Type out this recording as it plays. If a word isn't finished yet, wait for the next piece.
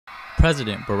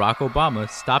President Barack Obama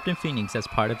stopped in Phoenix as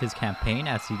part of his campaign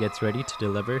as he gets ready to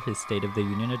deliver his State of the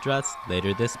Union address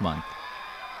later this month.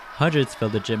 Hundreds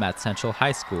filled the gym at Central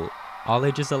High School, all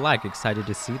ages alike excited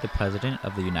to see the President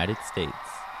of the United States.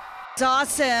 It's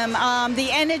awesome. The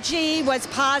energy was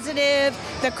positive,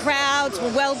 the crowds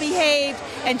were well behaved,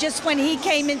 and just when he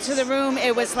came into the room,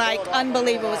 it was like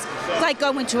unbelievable. It was like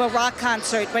going to a rock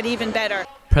concert, but even better.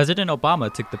 President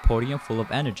Obama took the podium full of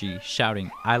energy,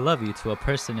 shouting, "I love you" to a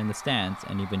person in the stands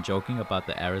and even joking about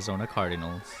the Arizona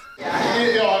Cardinals.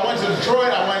 I went to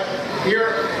Detroit, I went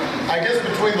here, I guess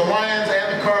between the Lions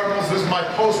and the Cardinals, this is my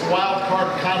post-wild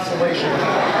card consolation.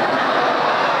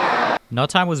 No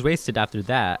time was wasted after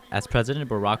that, as President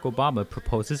Barack Obama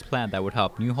proposed his plan that would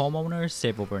help new homeowners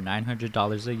save over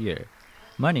 $900 a year.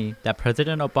 Money that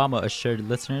President Obama assured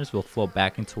listeners will flow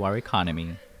back into our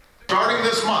economy. Starting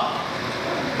this month,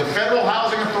 the Federal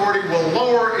Housing Authority will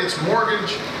lower its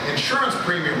mortgage insurance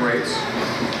premium rates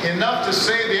enough to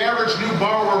save the average new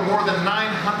borrower more than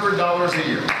 $900 a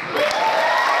year.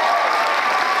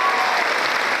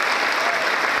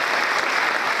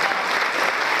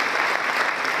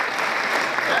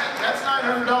 That's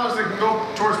 $900 that can go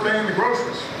towards paying the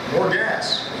groceries, or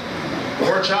gas,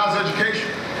 or a child's education.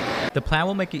 The plan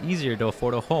will make it easier to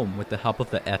afford a home with the help of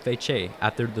the FHA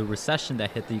after the recession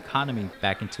that hit the economy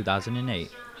back in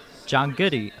 2008. John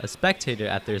Goody, a spectator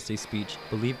at Thursday's speech,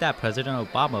 believed that President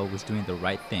Obama was doing the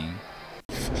right thing.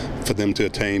 For them to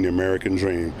attain the American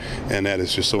dream, and that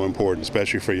is just so important,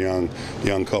 especially for young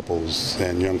couples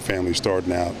and young families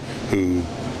starting out who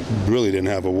really didn't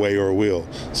have a way or a will.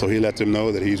 So he let them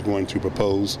know that he's going to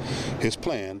propose his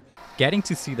plan. Getting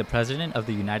to see the President of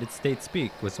the United States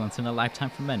speak was once in a lifetime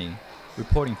for many.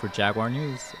 Reporting for Jaguar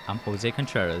News, I'm Jose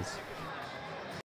Contreras.